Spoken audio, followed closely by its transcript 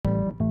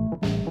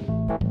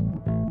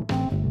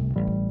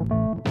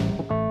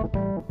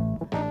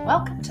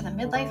Welcome to the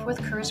Midlife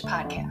with Courage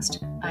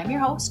podcast. I'm your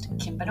host,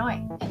 Kim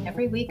Benoit, and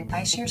every week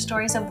I share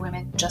stories of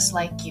women just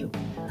like you.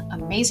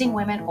 Amazing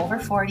women over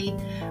 40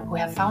 who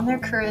have found their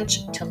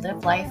courage to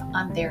live life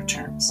on their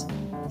terms.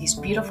 These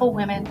beautiful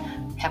women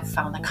have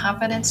found the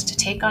confidence to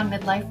take on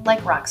midlife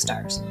like rock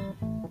stars.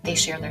 They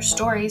share their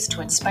stories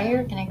to inspire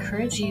and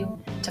encourage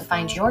you to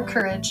find your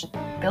courage,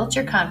 build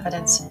your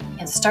confidence,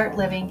 and start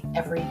living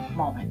every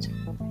moment.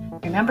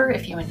 Remember,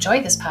 if you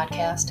enjoy this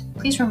podcast,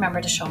 please remember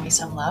to show me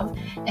some love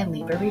and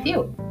leave a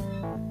review.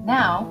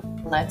 Now,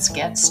 let's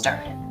get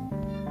started.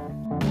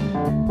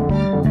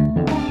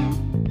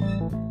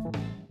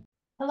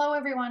 Hello,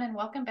 everyone, and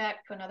welcome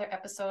back to another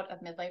episode of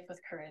Midlife with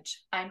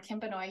Courage. I'm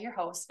Kim Benoit, your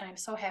host, and I'm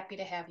so happy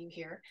to have you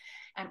here.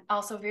 I'm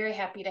also very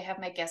happy to have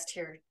my guest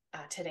here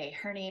today.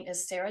 Her name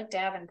is Sara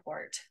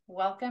Davenport.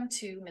 Welcome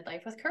to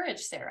Midlife with Courage,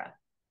 Sara.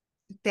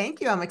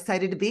 Thank you. I'm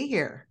excited to be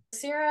here.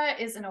 Sara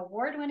is an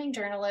award-winning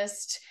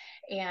journalist,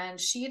 and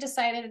she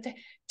decided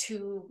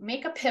to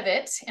make a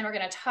pivot, and we're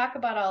going to talk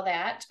about all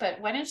that. But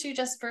why don't you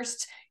just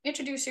first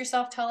introduce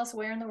yourself, tell us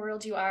where in the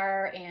world you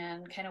are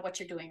and kind of what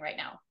you're doing right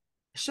now.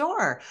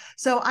 Sure.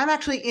 So I'm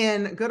actually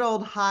in good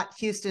old hot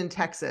Houston,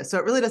 Texas. So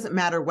it really doesn't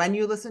matter when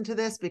you listen to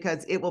this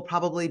because it will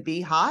probably be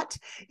hot,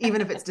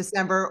 even if it's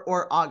December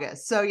or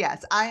August. So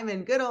yes, I'm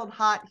in good old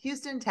hot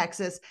Houston,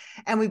 Texas,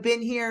 and we've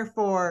been here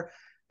for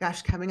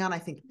coming on, I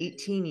think,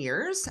 18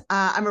 years.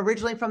 I'm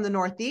originally from the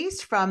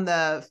Northeast, from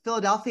the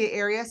Philadelphia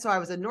area. So I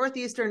was a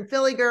Northeastern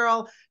Philly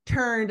girl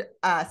turned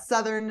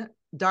Southern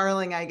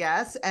darling, I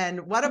guess.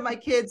 And one of my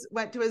kids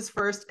went to his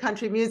first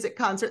country music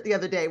concert the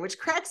other day, which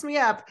cracks me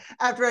up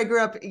after I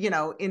grew up,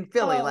 in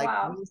Philly,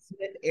 Will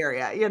Smith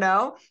area,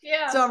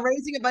 Yeah. So I'm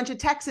raising a bunch of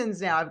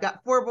Texans now. I've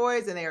got 4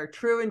 boys and they are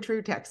true and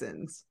true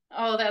Texans.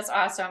 Oh, that's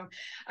awesome.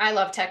 I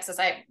love Texas.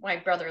 My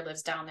brother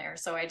lives down there.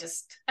 So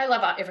I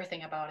love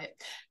everything about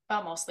it.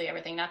 Well, mostly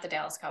everything, not the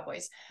Dallas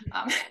Cowboys.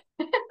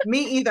 Me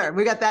either.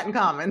 We got that in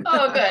common.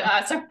 Oh, good.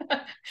 Awesome.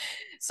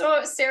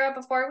 So Sara,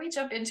 before we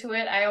jump into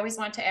it, I always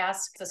want to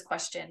ask this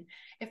question.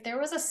 If there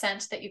was a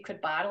scent that you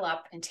could bottle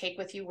up and take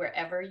with you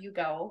wherever you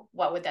go,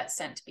 what would that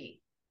scent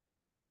be?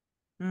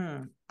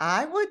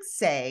 I would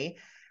say,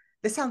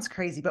 this sounds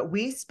crazy, but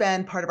we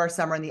spend part of our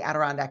summer in the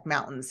Adirondack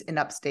Mountains in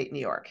upstate New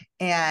York,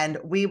 and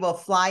we will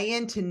fly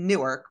into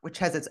Newark, which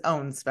has its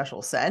own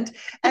special scent,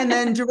 and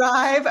then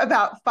drive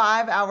about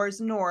 5 hours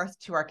north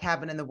to our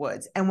cabin in the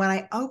woods. And when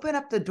I open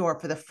up the door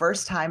for the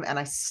first time and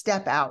I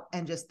step out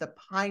and just the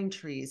pine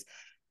trees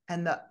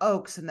and the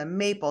oaks and the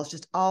maples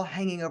just all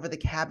hanging over the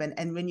cabin,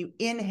 and when you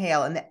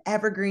inhale and the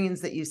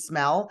evergreens that you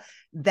smell,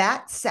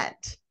 that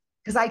scent,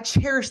 because I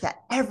cherish that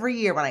every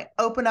year when I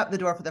open up the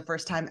door for the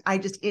first time, I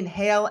just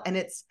inhale, and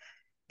it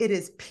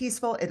is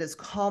peaceful. It is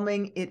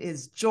calming. It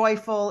is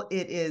joyful.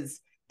 It's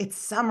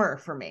summer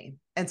for me.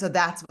 And so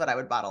that's what I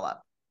would bottle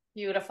up.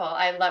 Beautiful.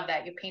 I love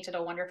that. You painted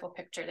a wonderful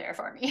picture there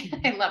for me.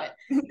 I love it.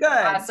 Good.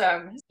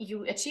 Awesome.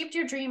 You achieved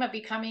your dream of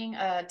becoming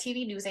a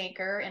TV news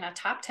anchor in a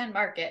top 10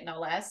 market, no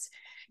less.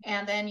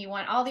 And then you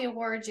won all the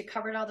awards, you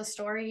covered all the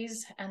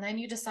stories, and then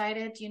you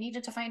decided you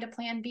needed to find a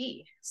plan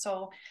B.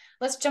 So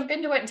let's jump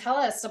into it and tell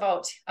us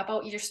about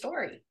your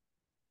story.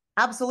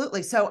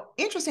 Absolutely. So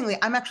interestingly,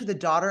 I'm actually the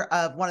daughter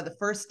of one of the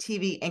first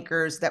TV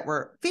anchors that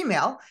were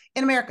female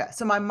in America.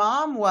 So my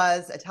mom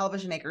was a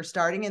television anchor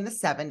starting in the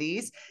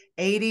 70s,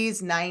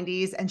 80s,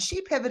 90s, and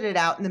she pivoted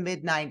out in the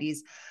mid 90s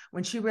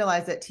when she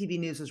realized that TV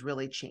news was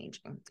really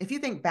changing. If you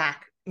think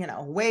back,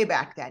 way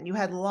back then, you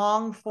had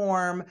long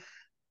form,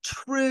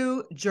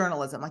 true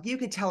journalism. Like you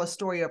could tell a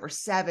story over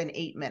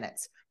 7-8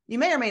 minutes. You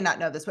may or may not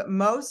know this, but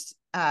most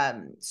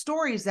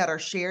stories that are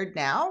shared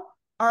now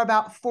are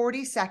about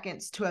 40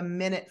 seconds to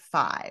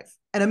 1:05.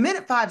 And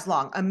 1:05 is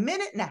long. 1.5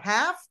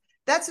 minutes,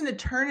 that's an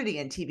eternity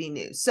in TV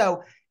news.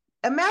 So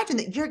imagine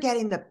that you're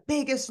getting the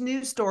biggest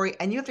news story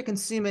and you have to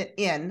consume it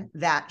in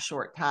that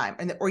short time,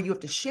 or you have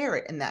to share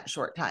it in that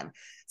short time.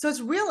 So it's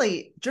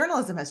really,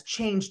 journalism has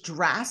changed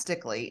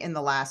drastically in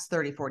the last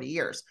 30, 40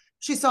 years.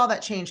 She saw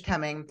that change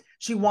coming.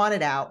 She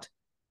wanted out.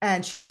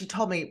 And she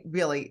told me,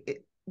 really,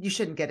 you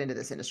shouldn't get into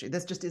this industry.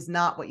 This just is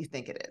not what you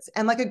think it is.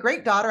 And like a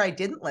great daughter, I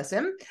didn't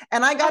listen.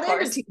 And I got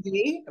into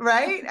TV,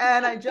 right?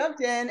 And I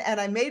jumped in and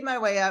I made my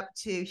way up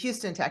to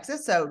Houston,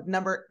 Texas. So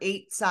number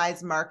 8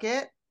 size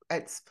market.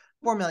 It's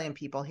 4 million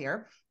people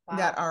here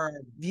that are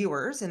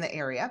viewers in the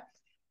area.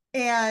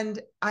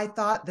 And I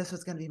thought this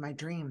was going to be my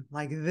dream.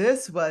 Like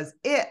this was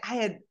it. I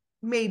had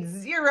made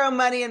zero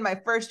money in my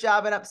first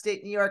job in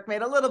upstate New York,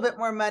 made a little bit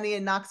more money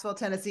in Knoxville,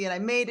 Tennessee, and I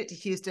made it to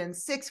Houston,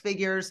 6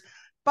 figures,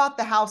 bought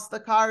the house, the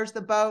cars,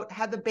 the boat,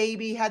 had the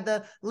baby, had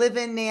the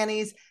live-in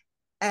nannies,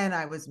 and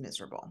I was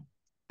miserable.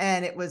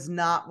 And it was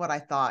not what I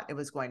thought it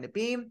was going to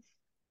be.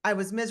 I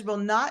was miserable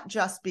not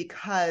just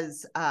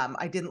because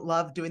I didn't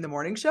love doing the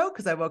morning show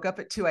because I woke up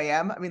at 2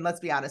 a.m. I mean, let's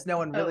be honest, no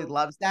one really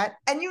loves that.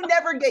 And you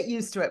never get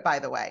used to it, by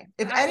the way.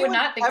 I would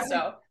not think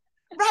so.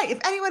 Right. If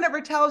anyone ever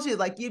tells you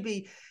like you'd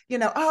be,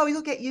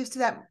 you'll get used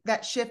to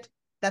that shift,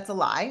 that's a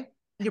lie.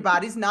 Your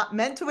body's not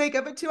meant to wake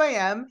up at 2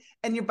 a.m.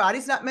 and your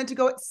body's not meant to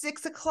go at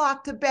 6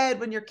 o'clock to bed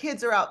when your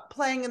kids are out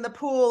playing in the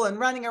pool and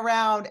running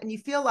around and you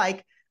feel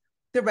like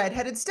the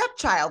redheaded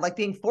stepchild, like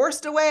being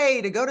forced away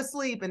to go to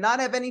sleep and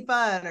not have any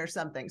fun or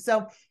something.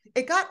 So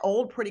it got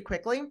old pretty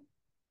quickly,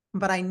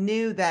 but I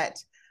knew that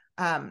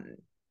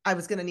I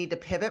was going to need to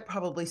pivot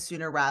probably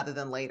sooner rather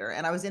than later.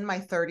 And I was in my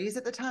 30s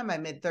at the time, my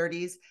mid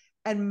 30s.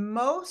 And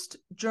most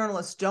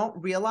journalists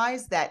don't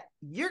realize that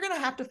you're going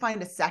to have to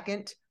find a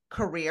second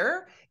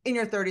career in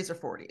your 30s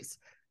or 40s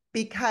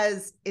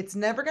because it's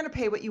never going to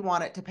pay what you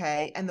want it to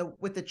pay. And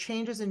with the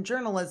changes in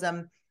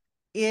journalism,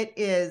 it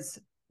is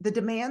the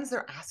demands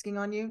they're asking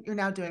on you. You're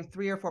now doing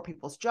 3 or 4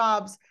 people's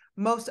jobs.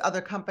 Most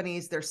other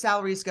companies, their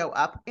salaries go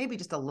up maybe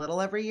just a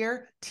little every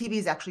year. TV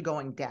is actually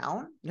going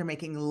down. You're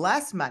making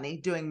less money,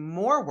 doing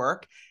more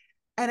work.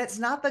 And it's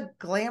not the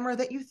glamour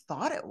that you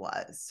thought it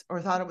was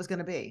or thought it was going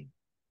to be.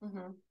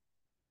 Mm-hmm.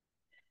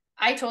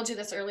 I told you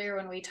this earlier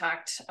when we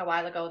talked a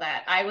while ago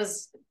that I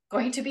was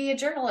going to be a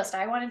journalist.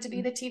 I wanted to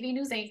be the TV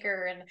news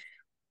anchor, and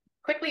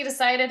quickly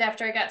decided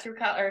after I got through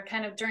or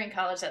kind of during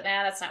college that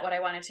that's not what I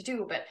wanted to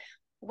do. But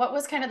what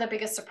was kind of the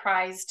biggest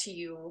surprise to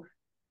you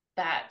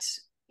that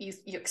you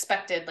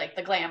expected, like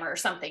the glamour or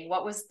something?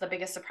 What was the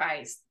biggest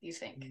surprise, you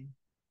think?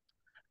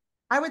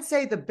 I would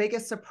say the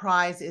biggest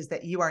surprise is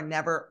that you are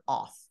never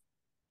off.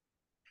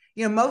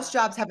 You know, most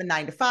jobs have a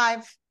 9 to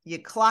 5. You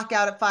clock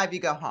out at 5, you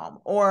go home,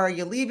 or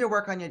you leave your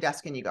work on your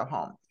desk and you go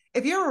home.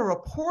 If you're a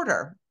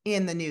reporter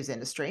in the news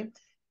industry,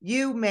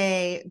 you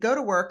may go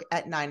to work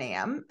at 9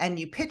 a.m. and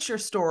you pitch your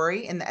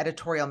story in the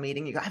editorial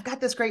meeting. You go, I've got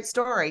this great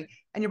story.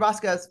 And your boss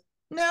goes,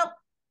 nope,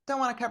 don't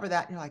want to cover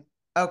that. And you're like,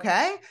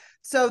 okay.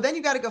 So then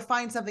you got to go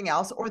find something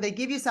else, or they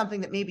give you something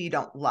that maybe you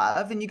don't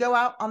love. And you go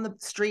out on the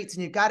streets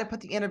and you've got to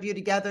put the interview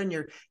together and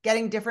you're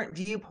getting different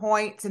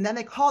viewpoints. And then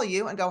they call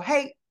you and go,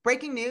 hey,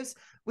 breaking news.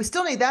 We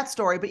still need that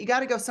story, but you got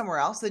to go somewhere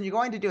else. Then you're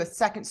going to do a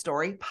second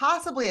story,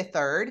 possibly a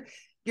third.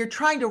 You're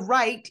trying to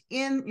write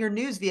in your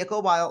news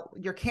vehicle while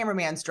your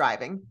cameraman's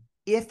driving,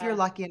 if you're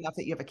lucky enough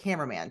that you have a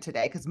cameraman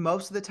today, because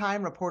most of the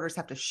time reporters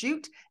have to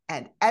shoot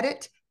and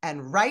edit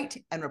and write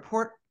and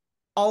report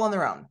all on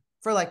their own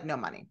for like no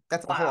money.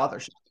 That's a whole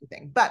other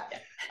thing. But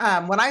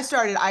when I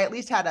started, I at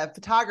least had a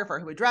photographer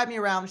who would drive me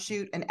around,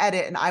 shoot and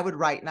edit, and I would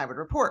write and I would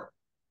report.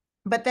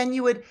 But then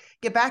you would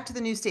get back to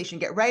the news station,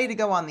 get ready to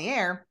go on the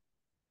air.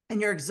 And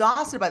you're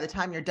exhausted by the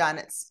time you're done.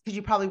 It's because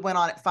you probably went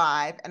on at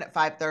 5 and at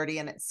 5:30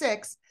 and at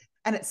 6.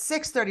 And at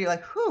 6:30, you're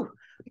like, whew,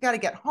 we got to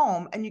get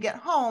home. And you get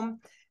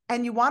home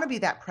and you want to be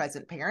that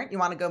present parent. You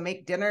want to go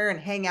make dinner and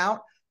hang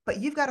out, but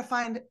you've got to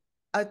find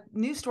a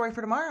news story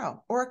for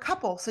tomorrow or a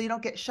couple so you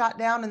don't get shot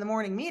down in the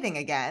morning meeting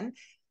again.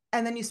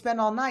 And then you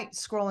spend all night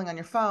scrolling on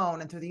your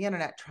phone and through the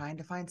internet trying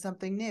to find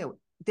something new.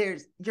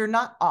 You're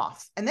not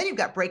off. And then you've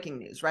got breaking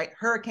news, right?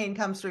 Hurricane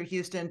comes through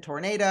Houston,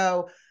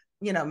 tornado,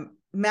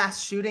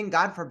 mass shooting,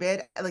 God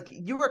forbid. Like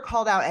you were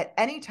called out at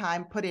any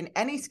time, put in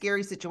any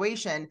scary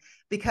situation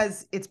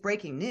because it's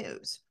breaking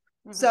news.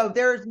 Mm-hmm. So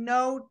there's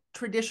no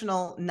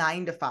traditional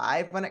 9 to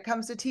 5 when it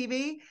comes to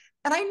TV.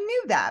 And I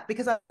knew that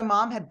because my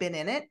mom had been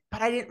in it,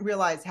 but I didn't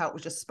realize how it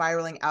was just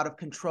spiraling out of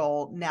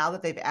control now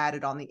that they've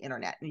added on the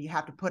internet and you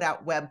have to put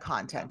out web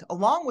content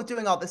along with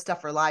doing all this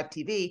stuff for live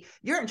TV.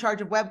 You're in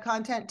charge of web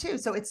content too.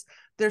 So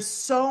there's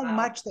so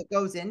much that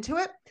goes into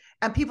it.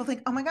 And people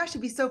think, oh my gosh,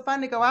 it'd be so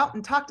fun to go out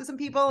and talk to some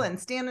people and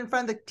stand in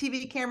front of the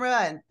TV camera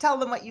and tell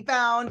them what you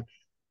found.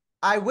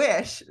 I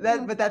wish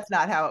that, but that's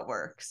not how it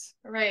works.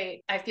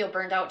 Right. I feel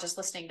burned out just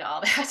listening to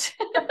all that.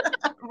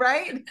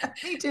 Right?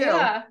 Me too.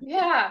 Yeah.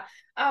 Yeah.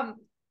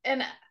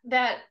 And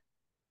that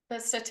the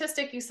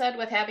statistic you said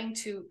with having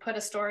to put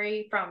a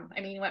story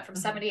you went from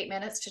 78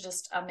 minutes to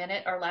just a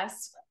minute or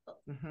less.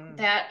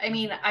 Mm-hmm.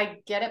 I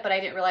get it, but I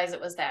didn't realize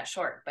it was that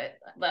short. But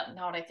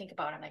now that I think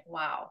about it, I'm like,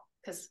 wow,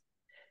 because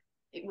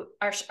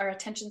our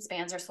attention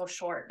spans are so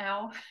short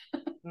now.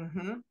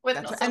 Mm-hmm.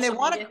 And they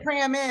want to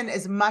cram in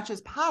as much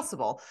as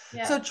possible.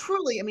 Yeah. So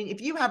truly,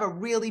 if you have a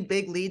really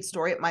big lead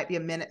story, it might be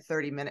a minute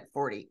 30, minute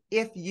 40,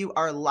 if you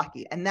are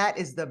lucky. And that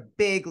is the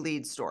big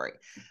lead story.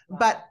 Wow.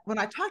 But when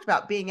I talked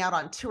about being out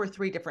on 2 or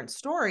 3 different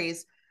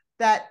stories,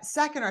 that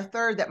second or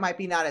third that might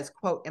be not as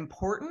quote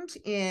important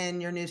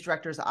in your news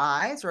director's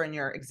eyes or in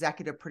your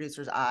executive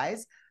producer's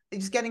eyes,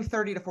 is getting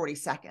 30 to 40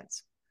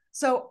 seconds.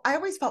 So I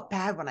always felt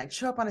bad when I'd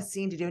show up on a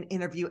scene to do an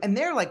interview and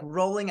they're like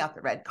rolling out the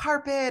red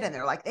carpet and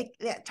they're like,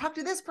 they talk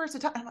to this person.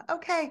 I'm like,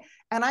 okay.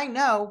 And I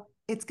know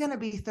it's going to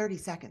be 30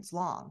 seconds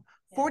long,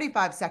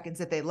 45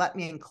 seconds if they let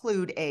me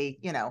include a,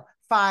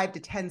 5 to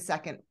 10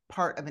 second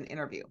part of an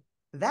interview.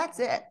 That's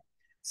it.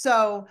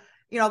 So,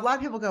 a lot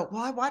of people go,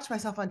 well, I watched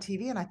myself on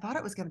TV and I thought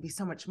it was going to be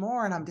so much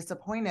more and I'm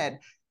disappointed.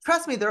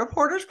 Trust me, the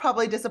reporter's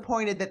probably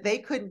disappointed that they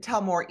couldn't tell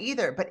more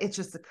either, but it's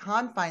just the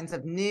confines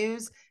of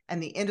news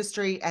and the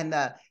industry and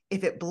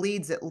if it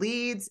bleeds, it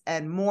leads,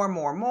 and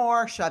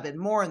more, shove in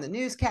more in the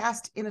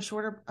newscast in a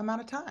shorter amount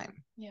of time.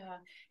 Yeah.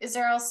 Is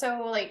there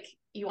also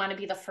you want to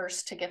be the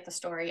first to get the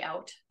story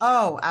out?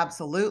 Oh,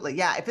 absolutely.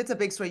 Yeah. If it's a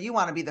big story, you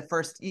want to be the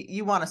first,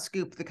 you want to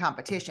scoop the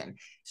competition.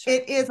 Sure.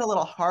 It is a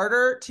little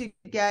harder to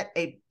get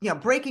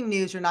breaking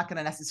news. You're not going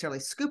to necessarily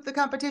scoop the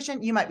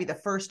competition. You might be the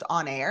first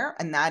on air,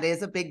 and that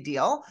is a big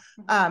deal.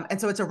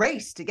 And so it's a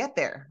race to get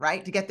there,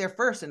 right? To get there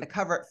first and to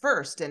cover it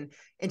first. And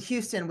in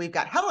Houston, we've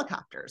got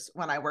helicopters.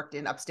 When I worked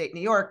in upstate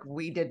New York,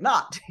 we did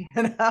not,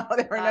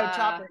 there were no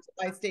choppers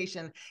by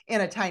station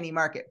in a tiny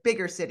market.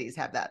 Bigger cities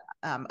have that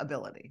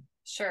ability.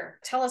 Sure.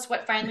 Tell us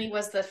what finally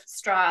was the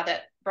straw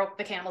that broke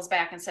the camel's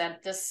back and said,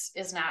 this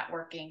is not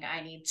working.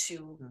 I need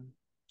to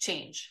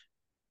change.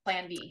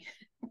 Plan B.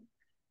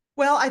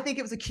 Well, I think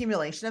it was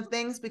accumulation of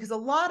things, because a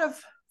lot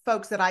of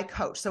folks that I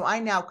coach, so I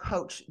now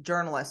coach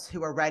journalists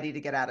who are ready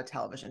to get out of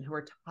television, who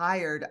are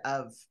tired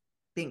of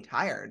being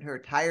tired, who are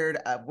tired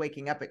of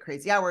waking up at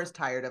crazy hours,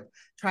 tired of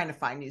trying to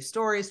find new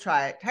stories,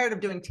 tired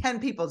of doing 10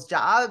 people's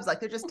jobs. Like,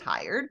 they're just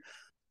tired.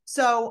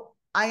 So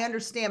I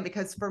understand,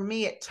 because for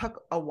me, it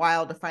took a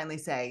while to finally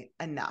say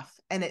enough,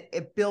 and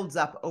it builds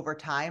up over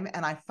time.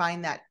 And I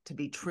find that to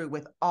be true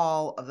with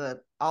all of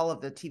the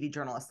TV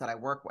journalists that I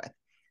work with,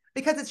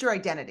 because it's your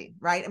identity,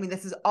 right? I mean,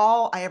 this is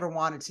all I ever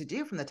wanted to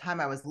do from the time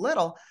I was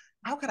little.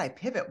 How could I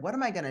pivot? What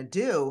am I going to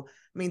do?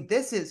 I mean,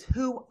 this is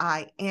who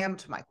I am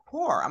to my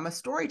core. I'm a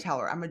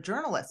storyteller. I'm a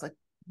journalist. Like,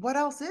 what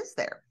else is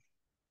there?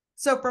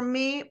 So for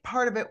me,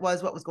 part of it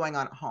was what was going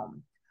on at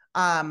home.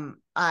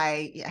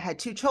 I had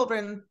 2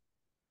 children.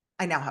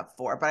 I now have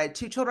 4, but I had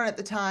 2 children at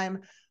the time.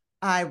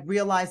 I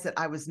realized that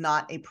I was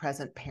not a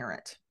present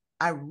parent.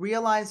 I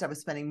realized I was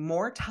spending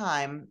more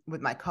time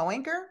with my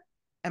co-anchor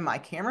and my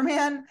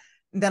cameraman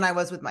than I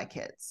was with my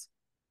kids.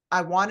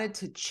 I wanted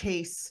to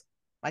chase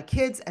my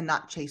kids and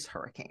not chase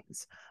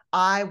hurricanes.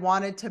 I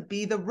wanted to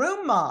be the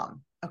room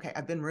mom. Okay,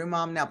 I've been room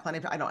mom now plenty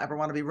of, I don't ever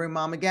want to be room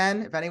mom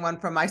again. If anyone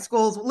from my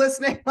school's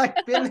listening, like,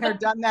 been there,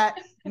 done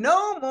that.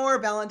 No more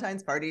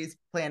Valentine's parties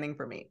planning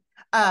for me.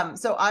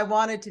 So I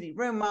wanted to be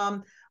room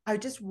mom. I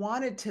just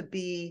wanted to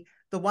be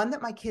the one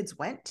that my kids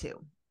went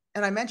to.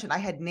 And I mentioned I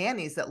had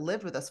nannies that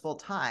lived with us full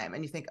time.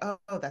 And you think, oh,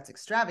 that's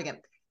extravagant.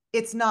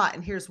 It's not.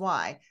 And here's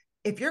why.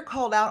 If you're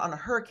called out on a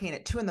hurricane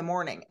at 2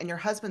 a.m. and your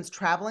husband's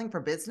traveling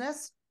for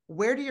business,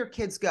 where do your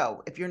kids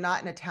go if you're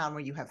not in a town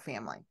where you have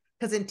family?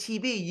 Because in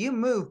TV, you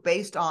move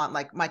based on,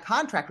 like, my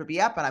contract would be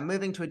up and I'm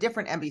moving to a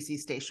different NBC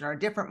station or a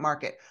different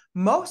market.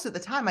 Most of the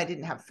time, I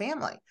didn't have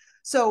family.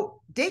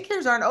 So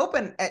daycares aren't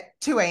open at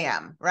 2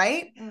 a.m.,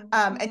 right?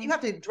 And you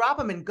have to drop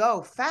them and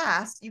go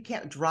fast. You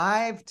can't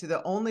drive to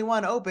the only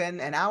one open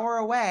an hour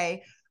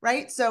away,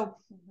 right? So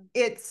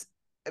it's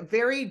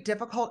very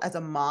difficult as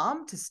a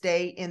mom to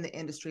stay in the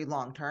industry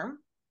long term.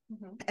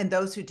 And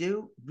those who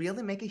do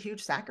really make a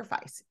huge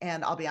sacrifice.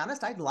 And I'll be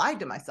honest, I lied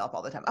to myself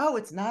all the time. Oh,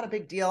 it's not a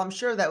big deal. I'm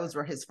sure those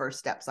were his first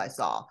steps I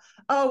saw.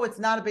 Oh, it's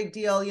not a big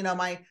deal. You know,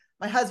 my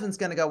husband's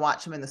going to go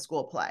watch him in the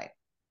school play.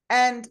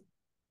 And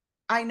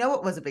I know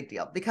it was a big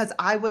deal, because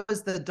I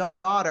was the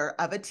daughter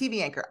of a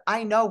TV anchor.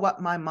 I know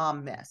what my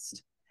mom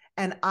missed.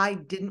 And I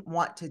didn't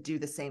want to do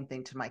the same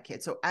thing to my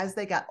kids. So as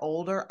they got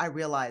older, I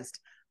realized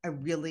I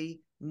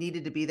really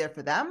needed to be there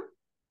for them.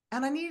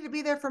 And I needed to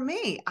be there for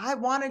me. I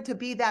wanted to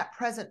be that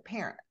present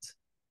parent.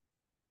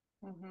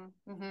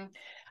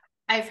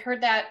 I've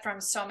heard that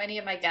from so many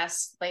of my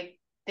guests. Like,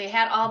 they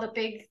had all the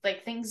big,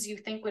 like, things you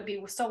think would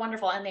be so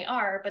wonderful, and they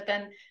are, but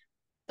then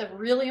the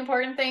really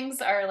important things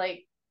are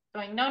like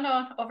going,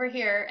 no, over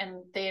here.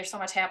 And they are so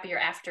much happier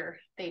after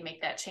they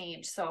make that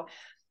change. So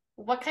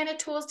what kind of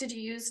tools did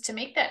you use to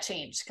make that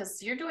change?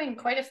 Because you're doing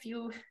quite a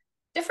few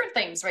different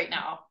things right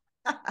now.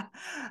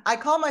 I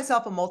call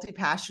myself a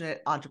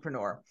multi-passionate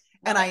entrepreneur.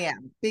 And I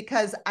am,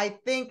 because I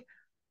think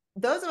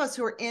those of us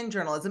who are in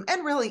journalism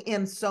and really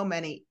in so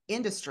many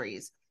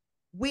industries,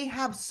 we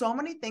have so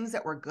many things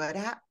that we're good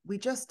at. We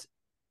just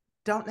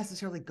don't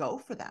necessarily go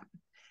for them.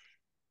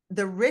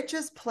 The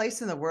richest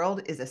place in the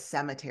world is a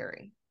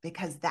cemetery,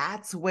 because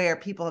that's where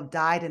people have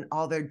died and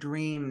all their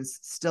dreams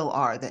still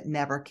are that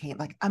never came.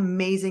 Like,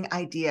 amazing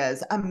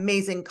ideas,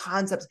 amazing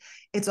concepts.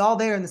 It's all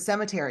there in the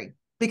cemetery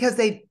because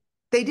they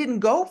didn't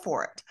go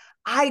for it.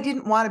 I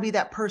didn't want to be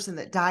that person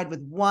that died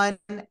with 1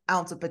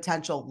 ounce of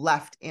potential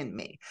left in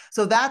me.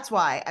 So that's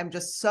why I'm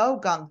just so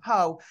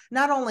gung-ho,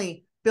 not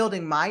only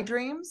building my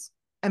dreams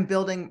and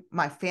building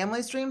my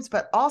family's dreams,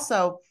 but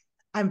also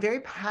I'm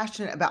very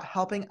passionate about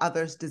helping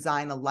others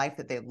design a life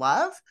that they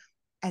love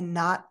and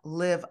not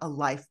live a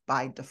life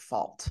by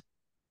default.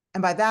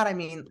 And by that, I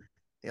mean,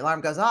 the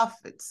alarm goes off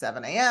at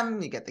 7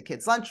 a.m. You get the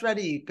kids' lunch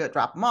ready. You go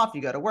drop them off.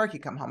 You go to work.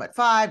 You come home at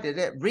 5. Did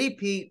it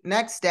repeat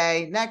next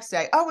day?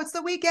 Oh, it's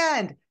the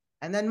weekend.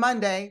 And then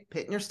Monday,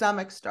 pit in your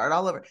stomach, start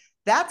all over.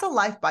 That's a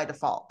life by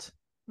default.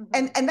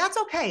 And that's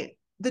okay.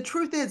 The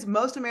truth is,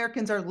 most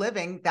Americans are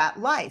living that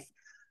life.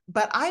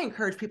 But I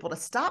encourage people to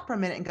stop for a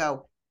minute and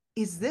go,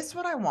 is this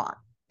what I want?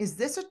 Is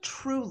this a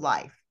true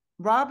life?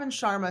 Robin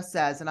Sharma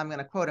says, and I'm going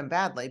to quote him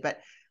badly, but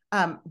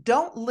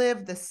don't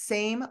live the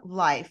same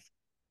life.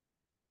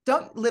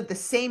 Don't live the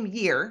same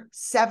year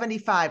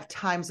 75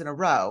 times in a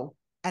row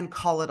and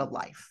call it a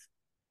life.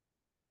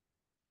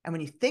 And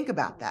when you think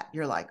about that,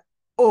 you're like,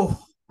 oh,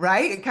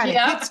 right? It kind of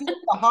Yeah. hits you in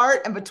the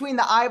heart and between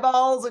the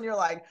eyeballs, and you're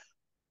like,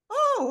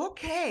 oh,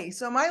 okay.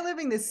 So am I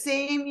living the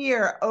same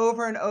year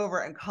over and over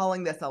and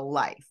calling this a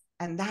life?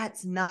 And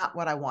that's not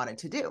what I wanted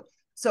to do.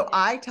 So Yeah.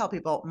 I tell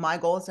people my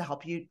goal is to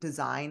help you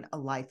design a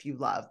life you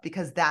love,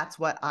 because that's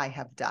what I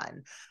have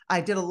done.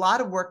 I did a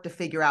lot of work to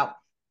figure out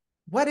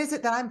what is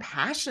it that I'm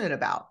passionate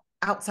about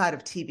outside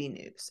of TV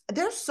news.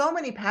 There's so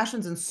many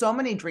passions and so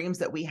many dreams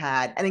that we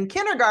had. And in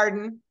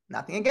kindergarten,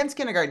 nothing against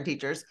kindergarten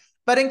teachers,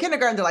 but in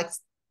kindergarten, they're like,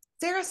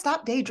 Sarah,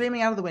 stop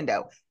daydreaming out of the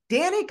window.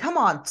 Danny, come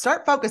on,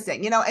 start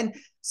focusing, and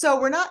so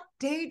we're not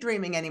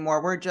daydreaming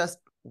anymore. We're just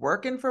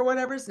working for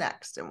whatever's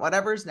next and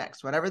whatever's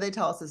next, whatever they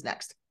tell us is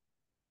next.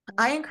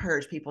 I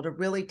encourage people to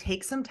really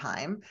take some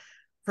time.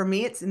 For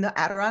me, it's in the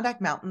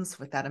Adirondack Mountains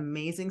with that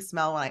amazing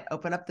smell when I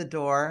open up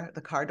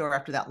the car door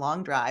after that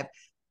long drive.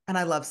 And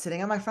I love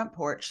sitting on my front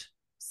porch,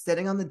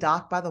 sitting on the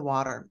dock by the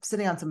water,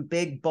 sitting on some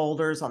big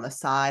boulders on the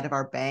side of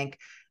our bank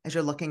as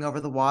you're looking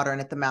over the water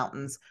and at the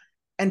mountains,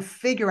 and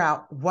figure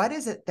out what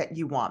is it that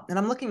you want. And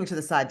I'm looking to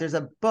the side. There's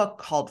a book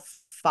called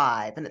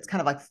Five, and it's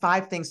kind of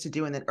like things to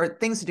do in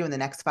the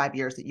next 5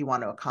 years that you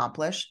want to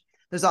accomplish.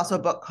 There's also a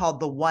book called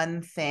The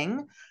One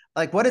Thing,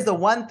 like what is the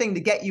one thing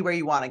to get you where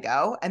you want to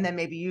go, and then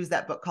maybe use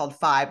that book called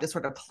Five to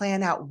sort of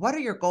plan out what are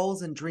your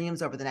goals and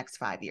dreams over the next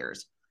 5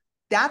 years.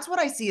 That's what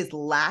I see is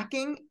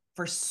lacking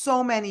for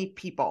so many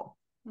people.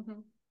 Mm-hmm.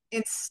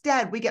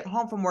 Instead, we get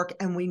home from work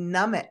and we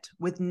numb it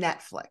with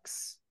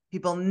Netflix.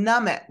 People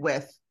numb it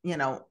with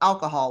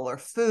alcohol or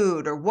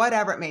food or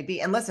whatever it may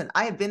be. And listen,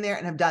 I have been there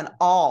and have done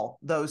all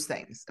those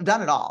things. I've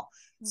done it all.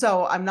 Mm-hmm.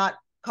 So I'm not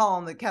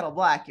calling the kettle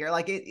black here.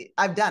 Like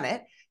I've done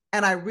it.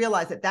 And I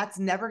realize that that's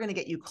never going to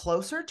get you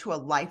closer to a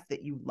life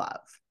that you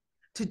love.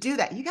 To do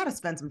that, you got to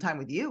spend some time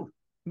with you.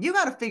 You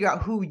got to figure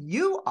out who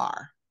you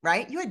are,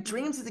 right? You had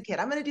dreams as a kid.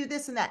 I'm going to do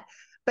this and that.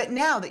 But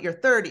now that you're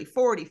 30,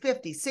 40,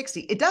 50,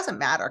 60, it doesn't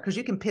matter because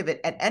you can pivot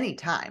at any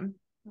time.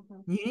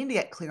 Mm-hmm. You need to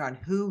get clear on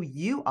who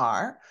you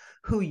are,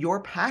 who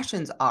your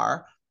passions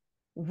are,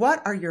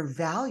 what are your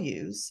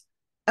values,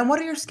 and what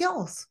are your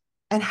skills,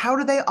 and how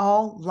do they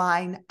all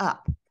line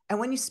up? And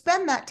when you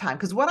spend that time,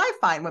 because what I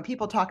find when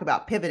people talk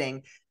about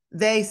pivoting,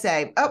 they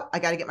say, oh, I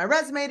got to get my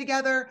resume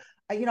together.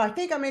 I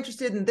think I'm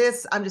interested in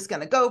this. I'm just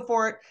going to go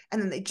for it.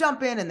 And then they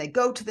jump in and they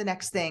go to the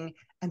next thing.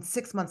 And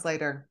 6 months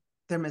later,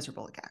 they're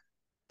miserable again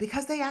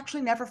because they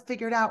actually never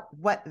figured out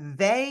what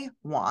they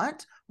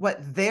want, what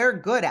they're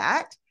good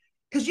at.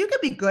 Because you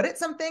could be good at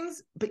some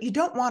things, but you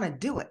don't want to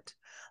do it.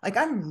 Like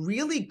I'm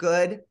really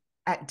good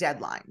at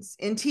deadlines.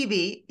 In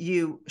TV,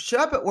 you show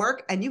up at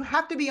work and you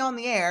have to be on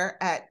the air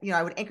at,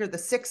 I would anchor the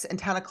 6 and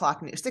 10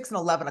 o'clock news, 6 and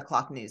 11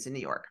 o'clock news in New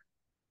York.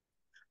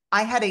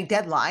 I had a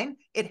deadline.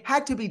 It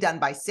had to be done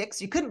by 6.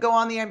 You couldn't go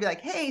on the air and be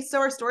like, hey, so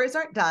our stories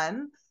aren't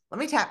done. Let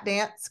me tap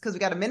dance because we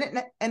got a minute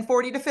and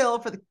 40 to fill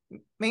for the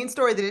main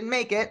story that didn't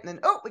make it. And then,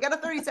 oh, we got a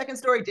 30-second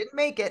story, didn't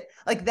make it.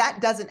 Like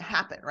that doesn't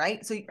happen,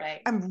 right? So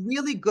right. I'm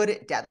really good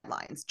at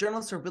deadlines.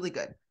 Journalists are really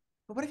good.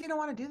 But what if you don't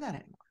want to do that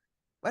anymore?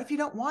 What if you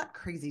don't want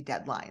crazy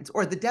deadlines?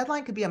 Or the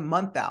deadline could be a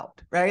month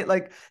out, right?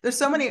 Like there's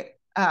so many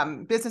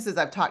businesses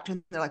I've talked to,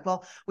 and they're like,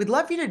 well, we'd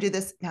love for you to do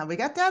this. Now we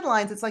got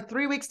deadlines. It's like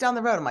 3 weeks down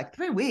the road. I'm like,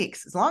 3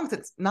 weeks, as long as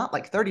it's not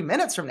like 30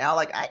 minutes from now,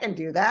 like I can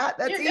do that.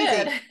 That's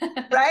easy,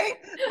 right?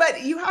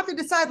 But you have to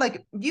decide,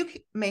 like you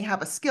may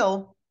have a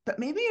skill, but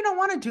maybe you don't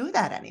want to do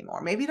that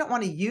anymore. Maybe you don't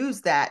want to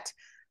use that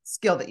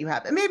skill that you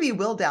have. And maybe you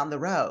will down the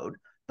road,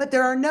 but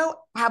there are no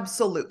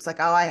absolutes like,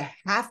 oh, I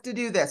have to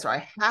do this or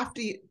I have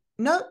to.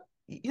 No,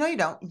 you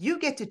don't. You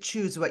get to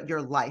choose what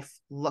your life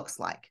looks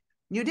like.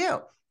 You do.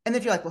 And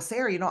if you're like, well,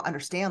 Sarah, you don't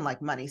understand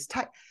like money's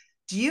tight.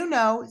 Do you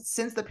know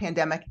since the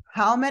pandemic,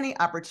 how many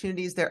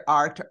opportunities there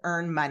are to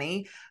earn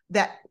money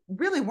that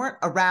really weren't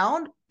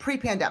around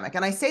pre-pandemic?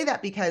 And I say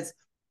that because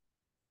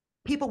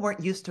people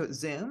weren't used to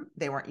Zoom.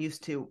 They weren't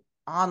used to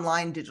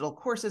online digital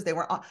courses.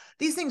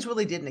 These things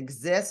really didn't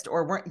exist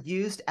or weren't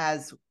used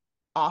as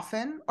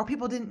often, or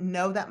people didn't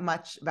know that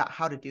much about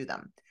how to do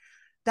them.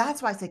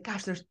 That's why I say,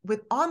 gosh,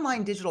 with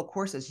online digital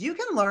courses, you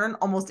can learn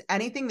almost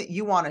anything that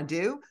you want to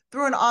do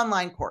through an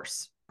online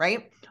course,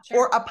 right?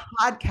 Sure. Or a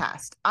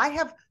podcast. I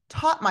have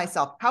taught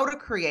myself how to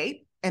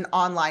create an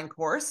online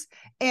course,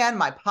 and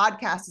my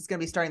podcast is going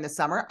to be starting this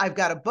summer. I've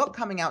got a book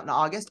coming out in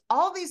August.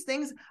 All these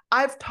things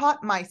I've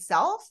taught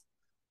myself,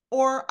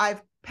 or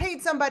I've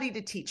paid somebody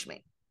to teach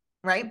me,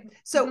 right? Mm-hmm.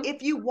 So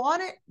if you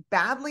want it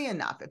badly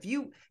enough, if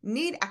you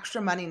need extra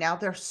money now,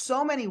 there's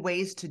so many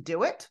ways to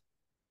do it.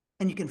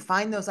 And you can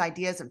find those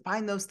ideas and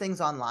find those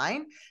things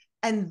online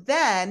and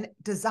then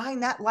design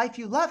that life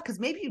you love. Because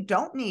maybe you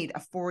don't need a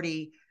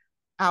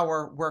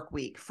 40-hour work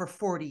week for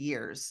 40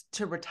 years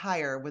to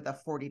retire with a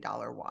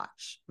 $40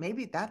 watch.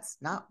 Maybe that's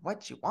not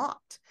what you want.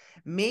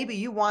 Maybe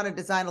you want to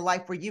design a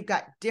life where you've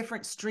got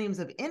different streams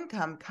of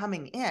income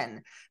coming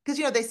in. Because,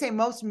 they say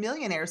most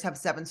millionaires have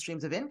 7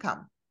 streams of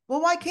income.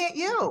 Well, why can't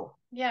you?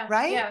 Yeah.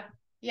 Right? Yeah.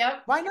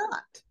 Yep. Why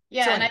not?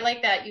 Yeah, so, and I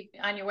like that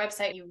on your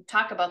website, you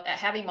talk about that,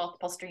 having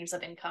multiple streams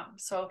of income.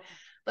 So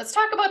let's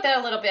talk about that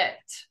a little bit.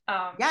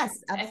 Yes,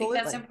 absolutely. I think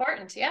that's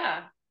important.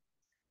 Yeah.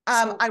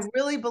 So, I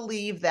really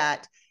believe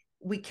that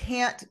we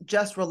can't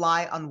just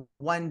rely on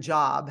one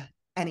job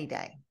any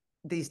day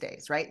these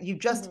days, right?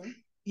 mhm.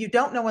 You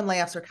don't know when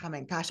layoffs are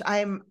coming. Gosh,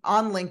 I'm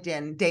on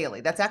LinkedIn daily.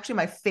 That's actually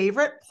my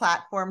favorite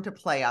platform to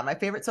play on, my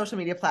favorite social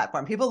media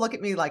platform. People look at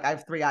me like I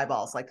have three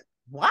eyeballs, like,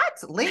 what?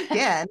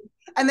 LinkedIn?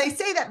 And they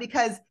say that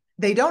because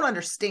they don't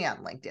understand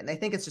LinkedIn. They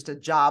think it's just a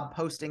job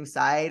posting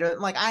site, or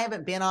like, I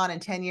haven't been on in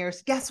 10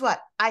 years. Guess what?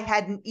 I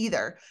hadn't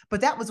either.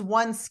 But that was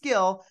one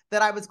skill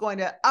that I was going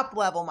to up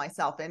level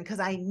myself in because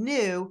I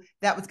knew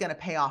that was going to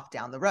pay off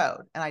down the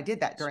road. And I did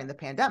that during the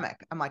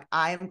pandemic. I'm like,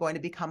 I am going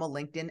to become a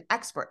LinkedIn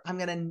expert. I'm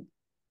going to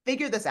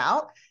figure this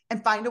out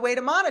and find a way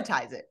to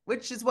monetize it,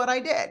 which is what I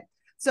did.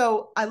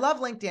 So I love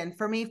LinkedIn.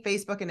 For me,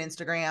 Facebook and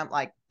Instagram,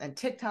 like, and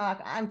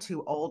TikTok, I'm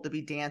too old to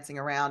be dancing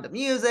around to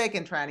music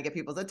and trying to get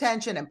people's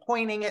attention and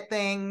pointing at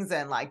things.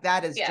 And like,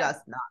 that is Yeah.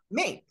 just not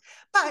me.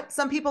 But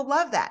some people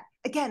love that.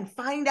 Again,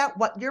 find out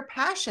what your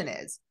passion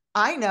is.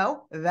 I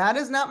know that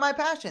is not my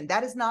passion.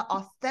 That is not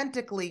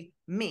authentically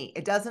me.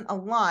 It doesn't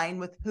align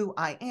with who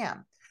I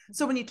am.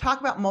 So when you talk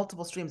about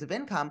multiple streams of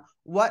income,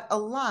 what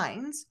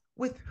aligns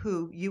with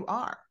who you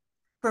are?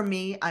 For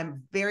me,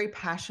 I'm very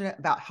passionate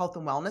about health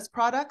and wellness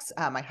products.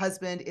 My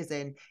husband is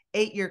an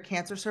 8-year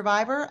cancer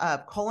survivor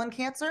of colon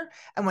cancer.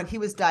 And when he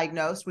was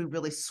diagnosed, we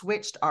really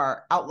switched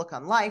our outlook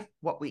on life,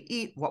 what we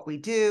eat, what we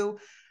do,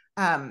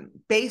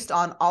 based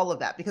on all of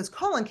that. Because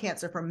colon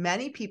cancer, for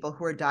many people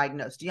who are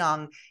diagnosed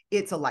young,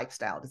 it's a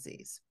lifestyle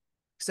disease.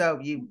 So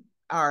you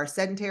are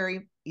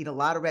sedentary, eat a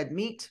lot of red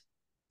meat,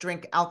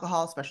 drink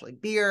alcohol, especially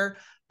beer,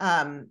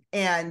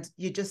 and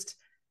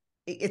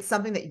it's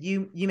something that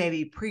you may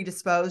be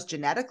predisposed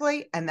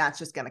genetically, and that's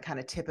just going to kind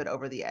of tip it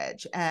over the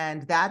edge.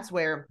 And that's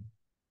where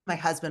my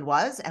husband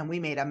was, and we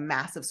made a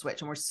massive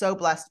switch. And we're so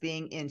blessed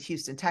being in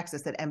Houston,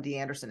 Texas, that MD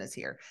Anderson is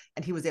here,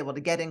 and he was able to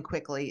get in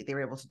quickly. They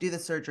were able to do the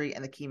surgery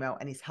and the chemo,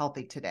 and he's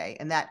healthy today.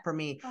 And that, for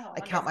me,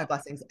 I count my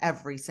blessings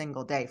every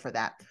single day for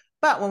that.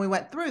 But when we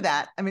went through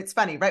that, I mean, it's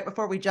funny, right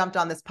before we jumped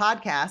on this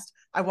podcast,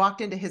 I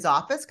walked into his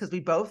office because we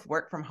both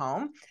work from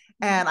home.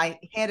 And I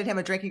handed him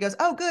a drink. He goes,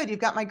 "Oh, good. You've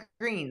got my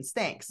greens.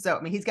 Thanks." So,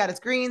 I mean, he's got his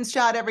greens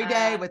shot every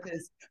day with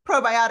his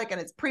probiotic and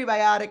his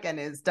prebiotic and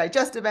his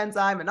digestive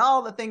enzyme and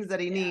all the things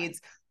that he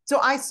needs. So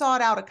I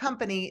sought out a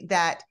company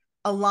that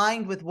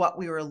aligned with what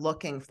we were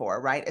looking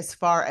for, right? As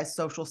far as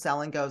social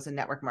selling goes and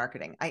network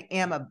marketing. I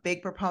am a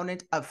big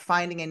proponent of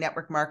finding a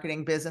network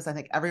marketing business. I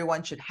think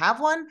everyone should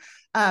have one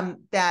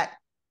that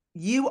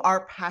you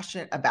are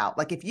passionate about.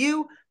 Like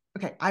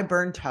I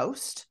burn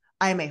toast.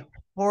 I am a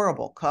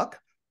horrible cook.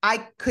 I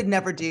could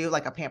never do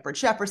like a pampered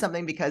chef or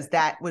something because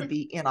that would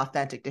be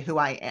inauthentic to who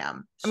I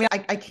am. I mean,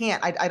 I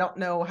can't, I don't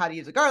know how to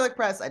use a garlic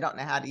press. I don't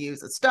know how to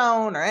use a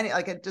stone or any,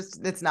 like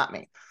it's not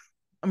me.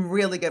 I'm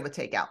really good with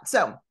takeout.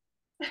 So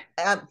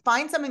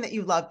find something that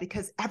you love,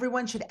 because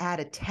everyone should add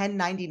a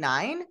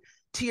 1099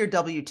 to your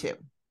W-2.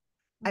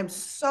 I'm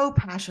so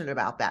passionate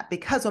about that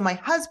because when my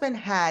husband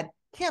had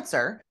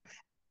cancer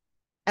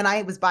and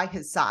I was by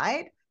his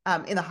side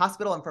in the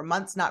hospital and for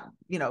months not,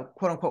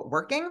 quote unquote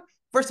working.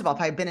 First of all,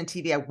 if I had been in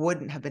TV, I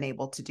wouldn't have been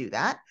able to do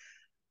that.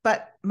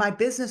 But my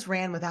business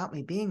ran without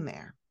me being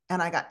there.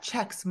 And I got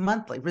checks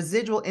monthly,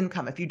 residual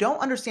income. If you don't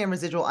understand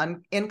residual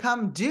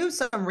income, do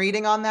some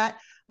reading on that.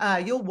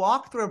 You'll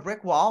walk through a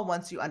brick wall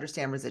once you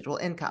understand residual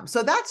income.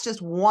 So that's just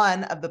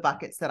one of the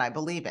buckets that I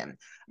believe in.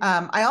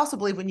 I also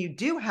believe when you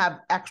do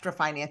have extra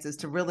finances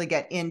to really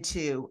get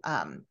into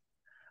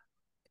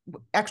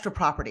extra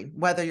property,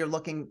 whether you're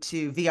looking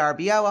to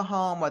VRBO a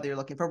home, whether you're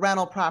looking for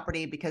rental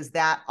property, because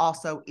that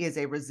also is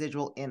a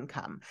residual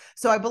income.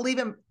 So I believe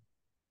in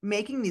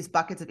making these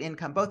buckets of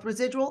income, both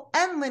residual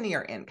and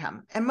linear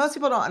income. And most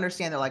people don't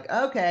understand. They're like,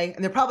 okay,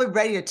 and they're probably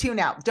ready to tune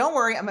out. Don't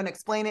worry, I'm going to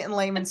explain it in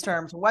layman's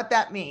terms, what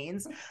that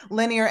means,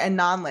 linear and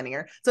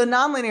nonlinear. So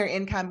nonlinear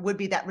income would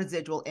be that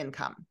residual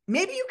income.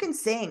 Maybe you can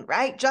sing,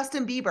 right?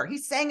 Justin Bieber, he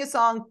sang a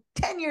song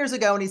 10 years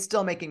ago and he's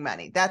still making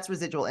money. That's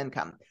residual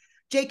income.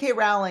 J.K.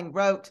 Rowling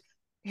wrote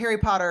Harry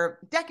Potter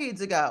decades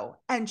ago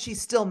and she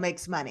still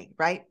makes money,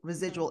 right?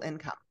 Residual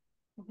income.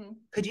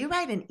 Could you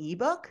write an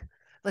ebook?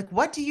 Like,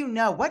 what do you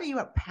know? What are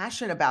you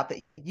passionate about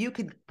that you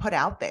could put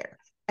out there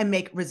and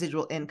make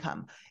residual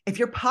income? If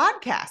your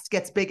podcast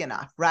gets big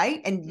enough,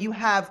 right? And you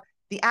have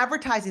the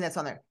advertising that's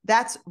on there,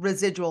 that's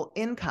residual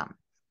income.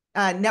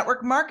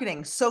 Network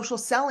marketing, social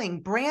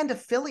selling, brand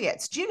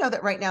affiliates. Do you know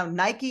that right now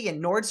Nike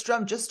and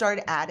Nordstrom just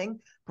started adding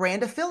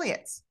brand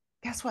affiliates?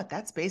 Guess what?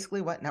 That's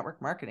basically what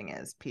network marketing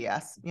is.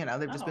 PS,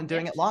 they've just been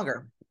doing it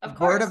longer.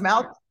 Word of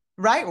mouth.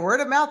 Right? Word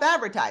of mouth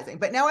advertising.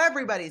 But now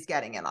everybody's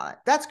getting in on it.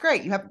 That's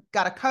great. You have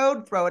got a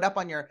code, throw it up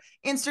on your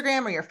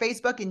Instagram or your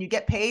Facebook, and you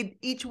get paid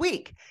each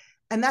week.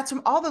 And that's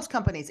from all those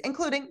companies,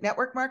 including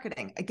network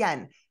marketing.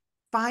 Again,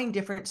 find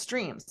different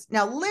streams.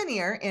 Now,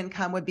 linear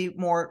income would be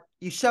more,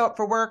 you show up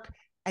for work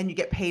and you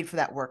get paid for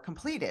that work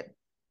completed.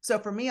 So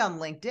for me on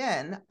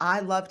LinkedIn, I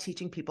love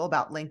teaching people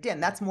about LinkedIn.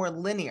 That's more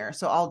linear.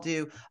 So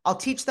I'll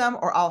teach them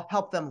or I'll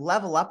help them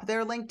level up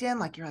their LinkedIn.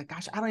 Like, you're like,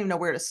 gosh, I don't even know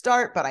where to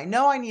start, but I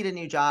know I need a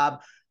new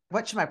job.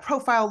 What should my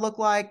profile look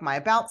like? My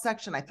about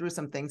section, I threw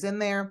some things in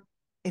there.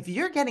 if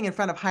you're getting in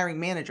front of hiring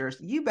managers,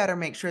 you better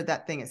make sure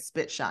that thing is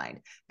spit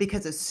shined,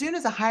 because as soon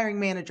as a hiring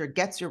manager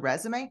gets your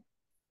resume,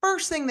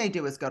 first thing they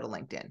do is go to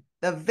LinkedIn,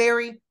 the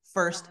very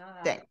first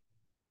thing.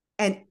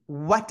 And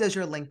what does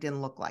your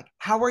LinkedIn look like?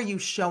 How are you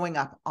showing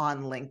up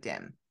on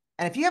LinkedIn?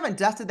 And if you haven't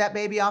dusted that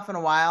baby off in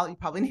a while, you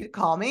probably need to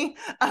call me.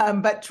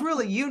 But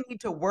truly, you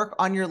need to work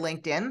on your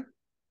LinkedIn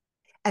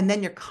and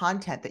then your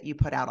content that you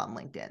put out on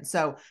LinkedIn.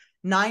 So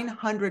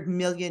 900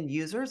 million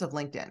users of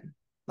LinkedIn.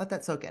 Let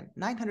that soak in.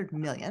 900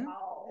 million.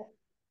 Wow.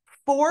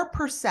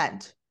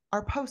 4%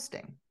 are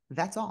posting.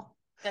 That's all.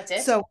 That's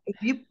it. So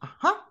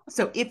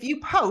if you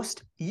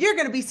post, you're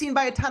going to be seen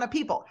by a ton of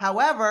people.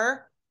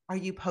 However, are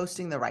you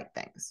posting the right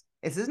things?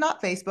 This is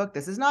not Facebook.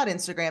 This is not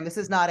Instagram. This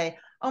is not a,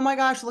 oh my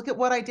gosh, look at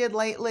what I did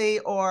lately,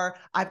 or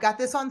I've got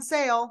this on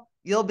sale.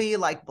 You'll be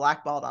like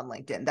blackballed on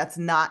LinkedIn. That's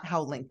not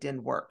how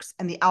LinkedIn works.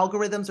 And the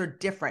algorithms are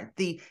different.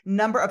 The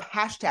number of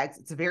hashtags,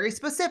 it's very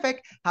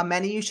specific how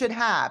many you should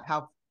have.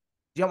 How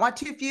you don't want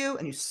too few,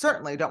 and you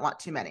certainly don't want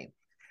too many.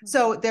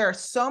 So there are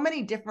so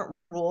many different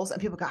rules, and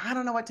people go, I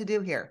don't know what to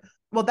do here.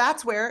 Well,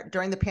 that's where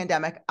during the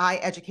pandemic, I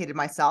educated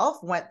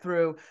myself, went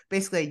through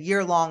basically a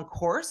year-long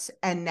course,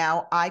 and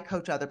now I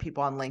coach other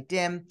people on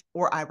LinkedIn,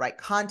 or I write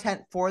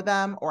content for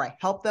them, or I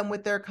help them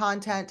with their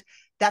content.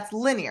 That's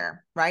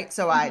linear, right?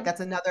 So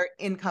that's another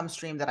income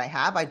stream that I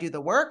have. I do the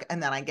work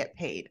and then I get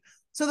paid.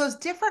 So those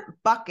different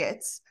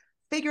buckets,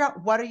 figure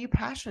out what are you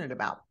passionate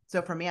about.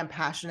 So for me, I'm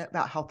passionate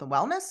about health and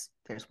wellness.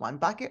 There's one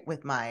bucket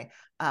with my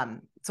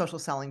social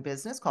selling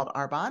business called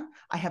Arbonne.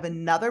 I have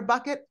another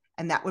bucket,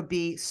 and that would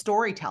be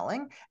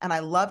storytelling. And I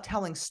love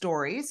telling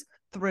stories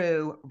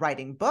through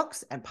writing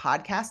books and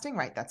podcasting,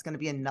 right? That's going to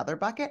be another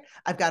bucket.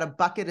 I've got a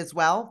bucket as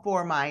well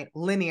for my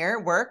linear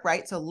work,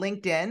 right? So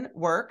LinkedIn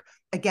work,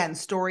 again,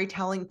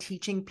 storytelling,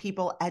 teaching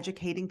people,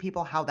 educating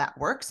people how that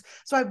works.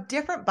 So I have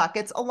different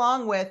buckets,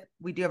 along with,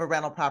 we do have a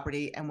rental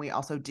property, and we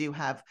also do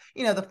have,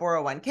 the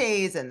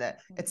 401ks and the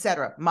et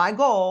cetera. My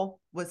goal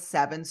was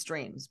 7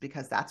 streams,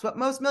 because that's what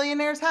most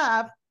millionaires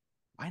have.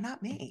 Why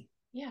not me?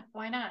 Yeah,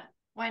 why not?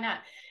 Why not?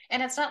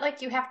 And it's not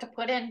like you have to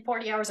put in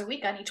 40 hours a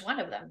week on each one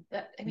of them.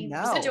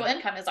 Residual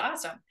income is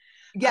awesome.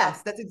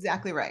 Yes, that's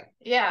exactly right.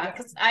 Yeah,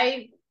 because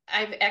I've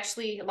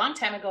actually, a long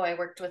time ago, I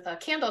worked with a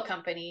candle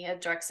company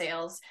at direct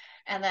sales.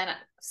 And then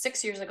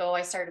 6 years ago,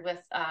 I started with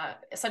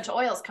essential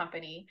oils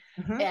company.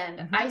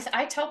 And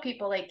I tell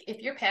people, like, if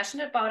you're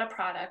passionate about a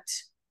product,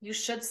 you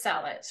should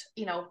sell it,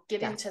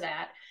 get into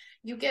that.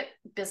 You get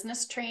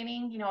business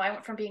training. I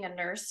went from being a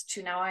nurse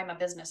to now I'm a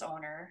business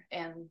owner,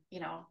 and,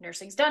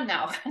 nursing's done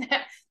now.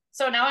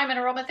 So now I'm an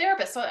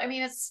aromatherapist. So,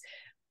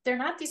 they're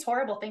not these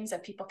horrible things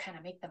that people kind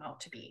of make them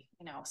out to be,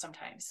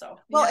 sometimes. So,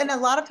 well, and a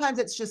lot of times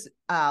it's just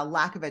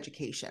lack of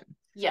education.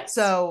 Yes.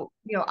 So,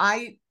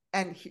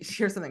 and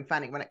here's something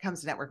funny. When it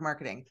comes to network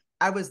marketing,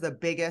 I was the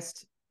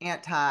biggest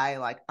anti,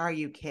 like, are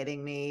you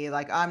kidding me?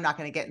 Like, I'm not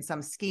going to get in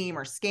some scheme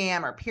or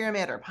scam or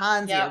pyramid or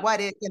Ponzi or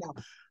what it,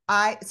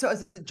 so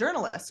as a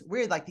journalist,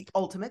 we're like the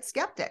ultimate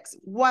skeptics.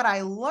 What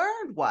I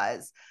learned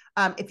was,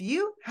 if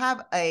you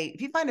find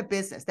a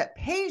business that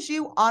pays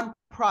you on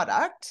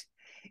product,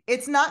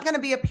 it's not going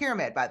to be a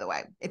pyramid, by the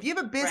way. If you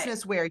have a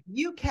business where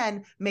you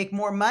can make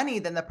more money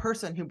than the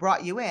person who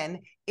brought you in,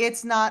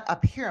 it's not a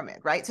pyramid,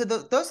 right? So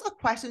those are the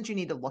questions you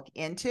need to look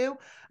into.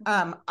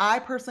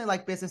 I personally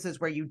like businesses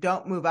where you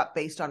don't move up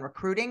based on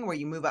recruiting, where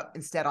you move up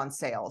instead on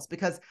sales,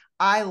 because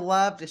I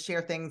love to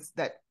share things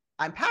that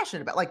I'm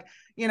passionate about, like,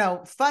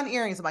 fun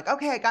earrings. I'm like,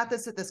 okay, I got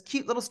this at this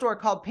cute little store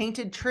called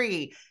Painted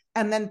Tree.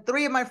 And then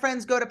 3 of my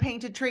friends go to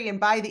Painted Tree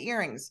and buy the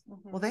earrings.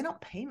 Well, they don't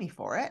pay me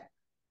for it.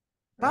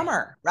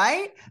 Bummer,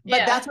 right?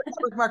 But that's what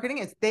network marketing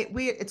is.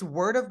 It's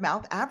word of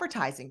mouth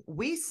advertising.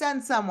 We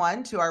send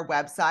someone to our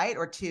website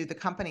or to the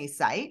company's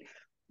site,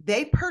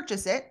 they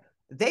purchase it,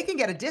 they can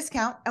get a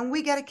discount, and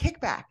we get a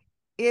kickback.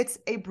 It's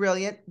a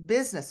brilliant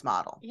business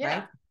model,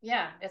 right?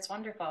 Yeah, it's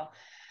wonderful.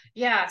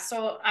 Yeah,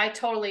 so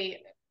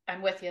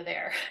I'm with you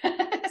there.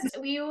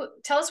 Will you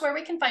tell us where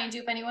we can find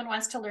you if anyone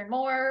wants to learn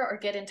more or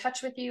get in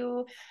touch with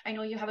you? I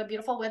know you have a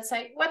beautiful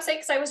website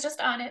because I was just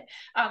on it.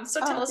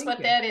 So tell us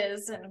what that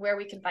is and where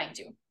we can find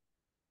you.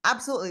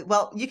 Absolutely.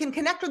 Well, you can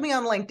connect with me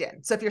on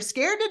LinkedIn. So if you're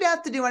scared to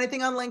death to do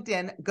anything on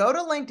LinkedIn, go to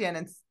LinkedIn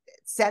and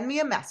send me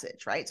a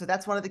message, right? So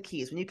that's one of the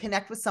keys. When you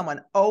connect with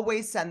someone,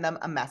 always send them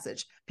a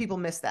message. People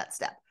miss that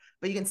step.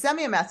 But you can send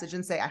me a message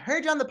and say, I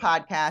heard you on the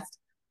podcast.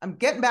 I'm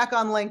getting back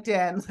on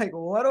LinkedIn. Like,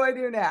 what do I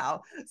do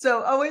now?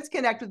 So always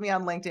connect with me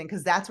on LinkedIn,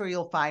 because that's where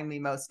you'll find me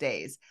most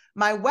days.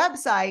 My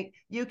website,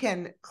 you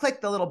can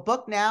click the little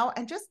book now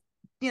and just,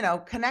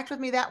 connect with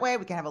me that way.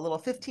 We can have a little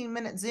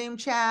 15-minute Zoom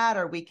chat,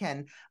 or we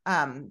can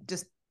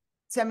just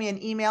send me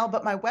an email.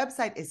 But my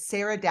website is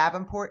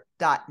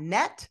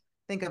saradavenport.net.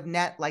 Think of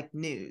net like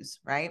news,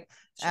 right?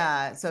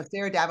 Sure. So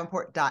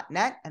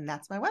saradavenport.net, and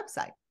that's my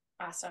website.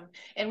 Awesome.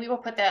 And we will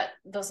put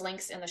those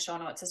links in the show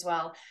notes as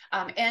well.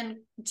 And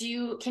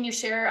can you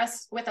share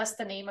with us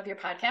the name of your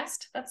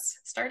podcast that's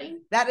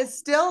starting? That is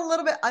still a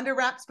little bit under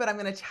wraps, but I'm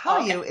going to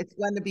tell you, it's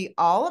going to be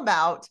all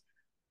about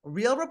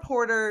real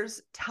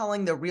reporters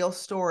telling the real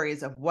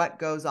stories of what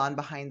goes on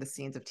behind the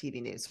scenes of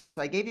TV news.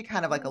 So I gave you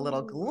kind of like a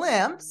little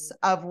glimpse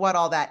of what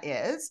all that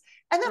is.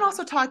 And then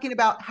also talking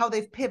about how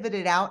they've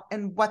pivoted out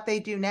and what they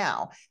do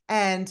now.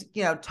 And,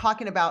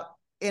 talking about,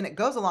 and it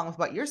goes along with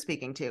what you're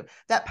speaking to,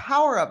 that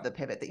power of the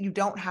pivot, that you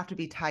don't have to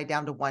be tied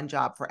down to one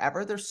job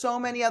forever. There's so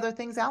many other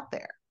things out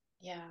there.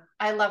 Yeah,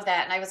 I love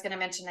that. And I was going to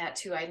mention that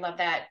too. I love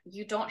that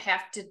you don't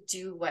have to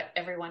do what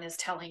everyone is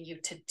telling you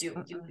to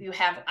do. You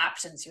have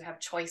options, you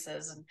have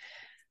choices. And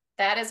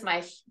that is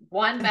my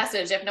one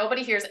message. If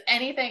nobody hears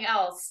anything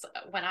else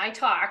when I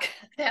talk,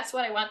 that's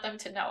what I want them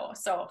to know.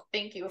 So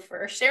thank you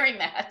for sharing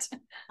that.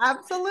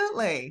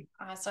 Absolutely.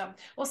 Awesome.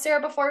 Well,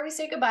 Sara, before we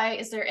say goodbye,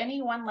 is there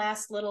any one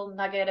last little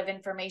nugget of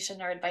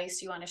information or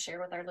advice you want to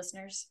share with our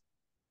listeners?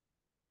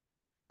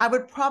 I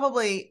would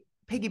probably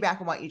piggyback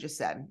on what you just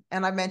said.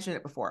 And I've mentioned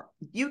it before.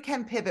 You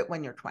can pivot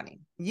when you're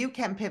 20. You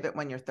can pivot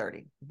when you're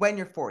 30, when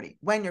you're 40,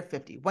 when you're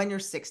 50, when you're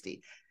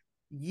 60.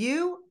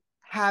 You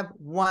have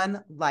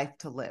one life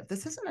to live.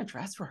 This isn't a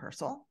dress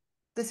rehearsal.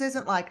 This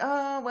isn't like,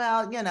 oh,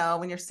 well,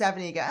 when you're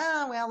 70, you go,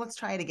 oh, well, let's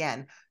try it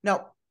again.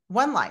 No,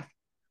 one life.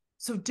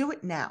 So do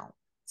it now.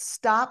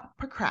 Stop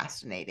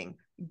procrastinating.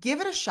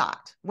 Give it a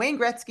shot. Wayne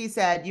Gretzky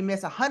said, you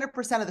miss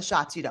 100% of the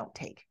shots you don't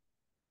take,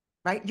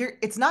 right?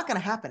 It's not going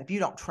to happen if you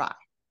don't try.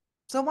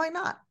 So why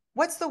not?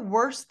 What's the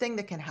worst thing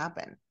that can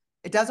happen?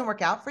 It doesn't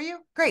work out for you?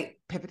 Great,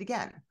 pivot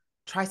again.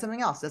 Try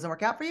something else. Doesn't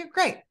work out for you?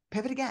 Great,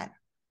 pivot again.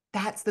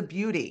 That's the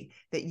beauty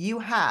that you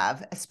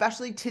have,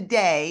 especially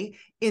today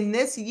in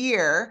this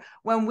year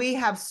when we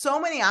have so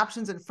many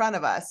options in front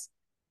of us.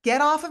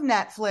 Get off of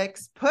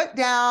Netflix, put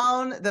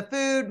down the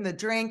food and the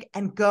drink,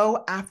 and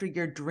go after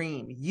your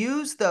dream.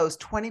 Use those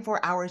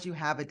 24 hours you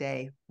have a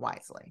day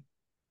wisely.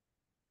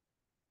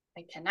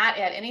 I cannot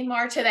add any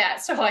more to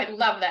that. So I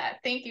love that.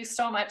 Thank you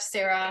so much,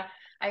 Sara.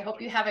 I hope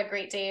you have a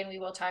great day and we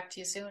will talk to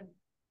you soon.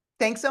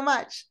 Thanks so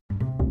much.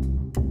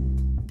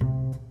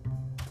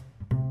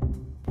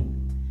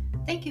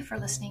 Thank you for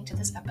listening to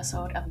this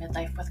episode of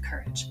Midlife with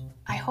Courage.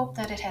 I hope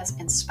that it has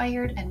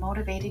inspired and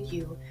motivated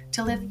you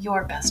to live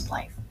your best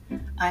life.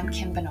 I'm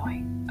Kim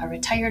Benoit, a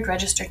retired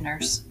registered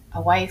nurse,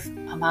 a wife,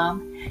 a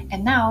mom,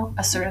 and now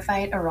a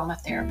certified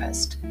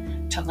aromatherapist.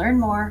 To learn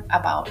more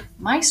about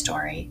my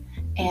story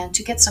and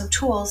to get some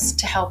tools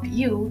to help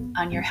you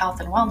on your health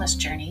and wellness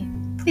journey,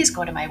 please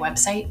go to my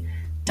website,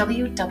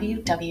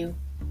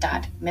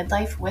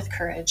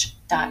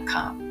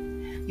 www.midlifewithcourage.com.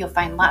 You'll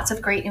find lots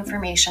of great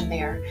information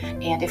there,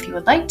 and if you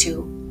would like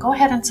to, go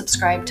ahead and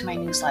subscribe to my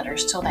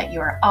newsletters so that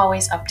you are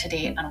always up to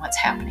date on what's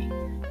happening.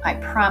 I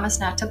promise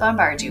not to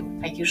bombard you.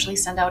 I usually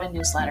send out a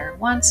newsletter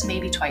once,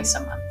 maybe twice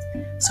a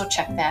month, so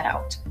check that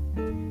out.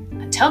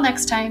 Until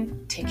next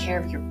time, take care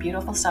of your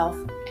beautiful self,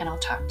 and I'll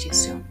talk to you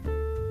soon.